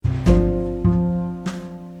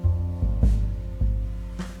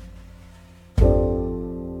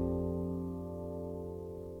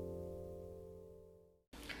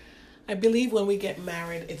I believe when we get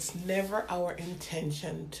married, it's never our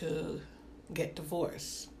intention to get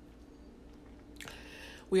divorced.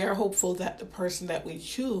 We are hopeful that the person that we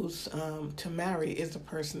choose to marry is the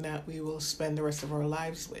person that we will spend the rest of our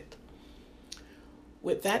lives with.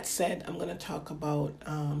 With that said, I'm going to talk about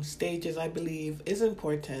stages I believe is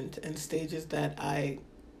important and stages that I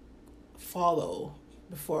follow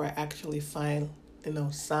before I actually sign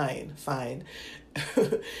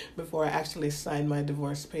before I actually sign my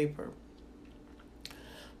divorce paper.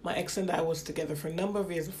 My ex and I was together for a number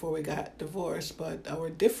of years before we got divorced, but our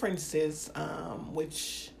differences,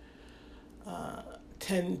 which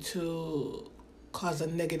tend to cause a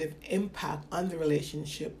negative impact on the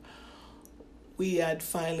relationship, we had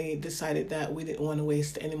finally decided that we didn't want to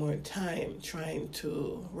waste any more time trying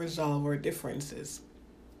to resolve our differences.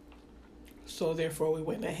 So therefore we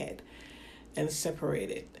went ahead and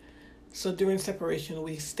separated. So during separation,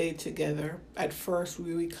 we stayed together. At first,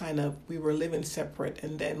 we were living separate,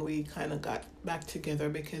 and then we kind of got back together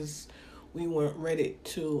because we weren't ready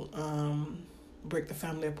to break the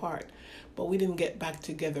family apart. But we didn't get back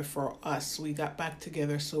together for us. We got back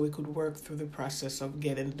together so we could work through the process of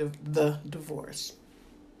getting the divorce.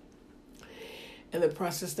 And the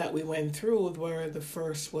process that we went through, where the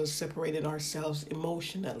first was separating ourselves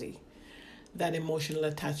emotionally. That emotional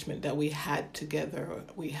attachment that we had together,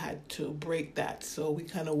 we had to break that. So we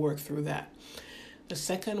kind of worked through that. The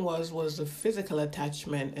second was the physical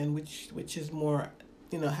attachment, and which is more,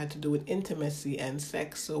 had to do with intimacy and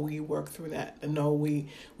sex. So we worked through that. And no, we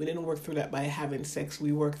didn't work through that by having sex.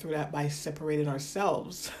 We worked through that by separating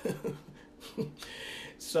ourselves.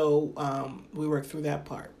 So we worked through that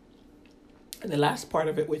part. And the last part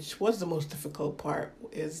of it, which was the most difficult part,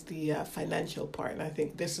 is the financial part. And I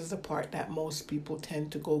think this is the part that most people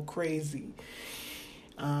tend to go crazy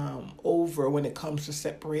over when it comes to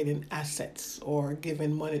separating assets or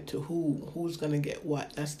giving money to who's going to get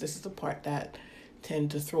what. This is the part that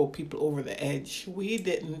tend to throw people over the edge. We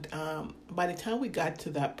didn't, by the time we got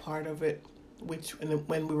to that part of it,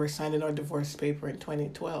 when we were signing our divorce paper in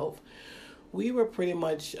 2012, we were pretty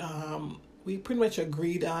much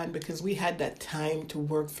agreed on, because we had that time to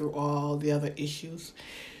work through all the other issues.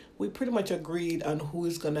 We pretty much agreed on who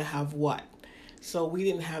is going to have what. So we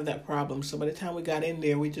didn't have that problem. So by the time we got in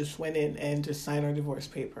there, we just went in and just signed our divorce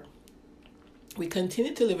paper. We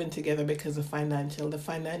continued to live in together because the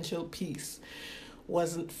financial piece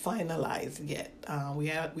wasn't finalized yet. We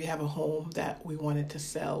have a home that we wanted to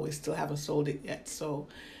sell. We still haven't sold it yet.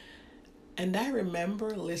 And I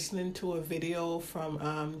remember listening to a video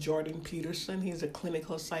from Jordan Peterson. He's a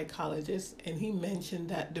clinical psychologist, and he mentioned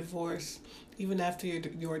that divorce, even after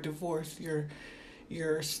your divorce,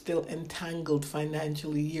 you're still entangled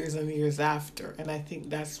financially years and years after. And I think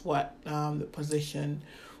that's what the position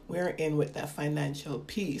we're in with that financial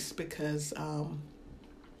piece, because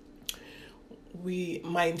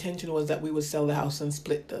my intention was that we would sell the house and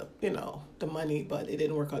split the money, but it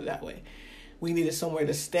didn't work out that way. We needed somewhere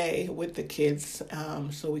to stay with the kids,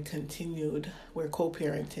 so we continued. We're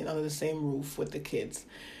co-parenting under the same roof with the kids.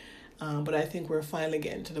 But I think we're finally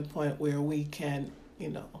getting to the point where we can,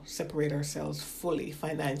 separate ourselves fully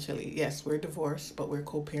financially. Yes, we're divorced, but we're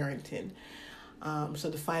co-parenting.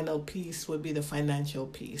 So the final piece would be the financial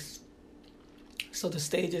piece. So the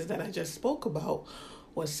stages that I just spoke about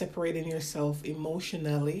was separating yourself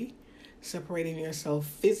emotionally, separating yourself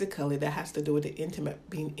physically. That has to do with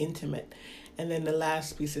being intimate. And then the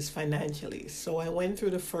last piece is financially. So I went through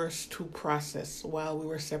the first two processes while we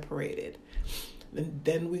were separated. And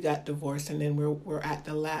then we got divorced, and then we're at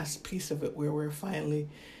the last piece of it where we're going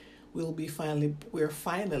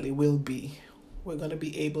to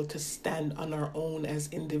be able to stand on our own as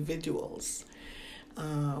individuals.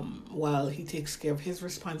 While he takes care of his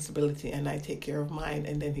responsibility and I take care of mine,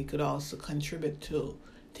 and then he could also contribute to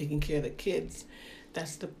taking care of the kids.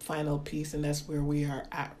 That's the final piece, and that's where we are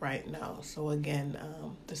at right now. So again,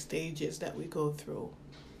 the stages that we go through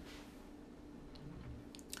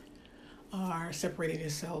are separating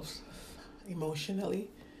yourselves emotionally,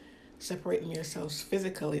 separating yourselves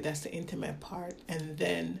physically, that's the intimate part, and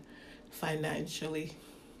then financially,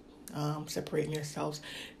 separating yourselves.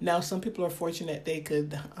 Now, some people are fortunate they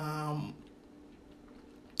could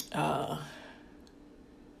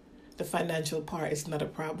the financial part is not a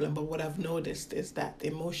problem, but what I've noticed is that the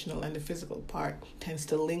emotional and the physical part tends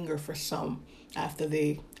to linger for some after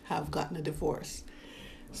they have gotten a divorce.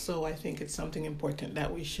 So I think it's something important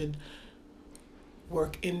that we should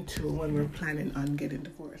work into when we're planning on getting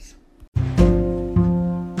divorced.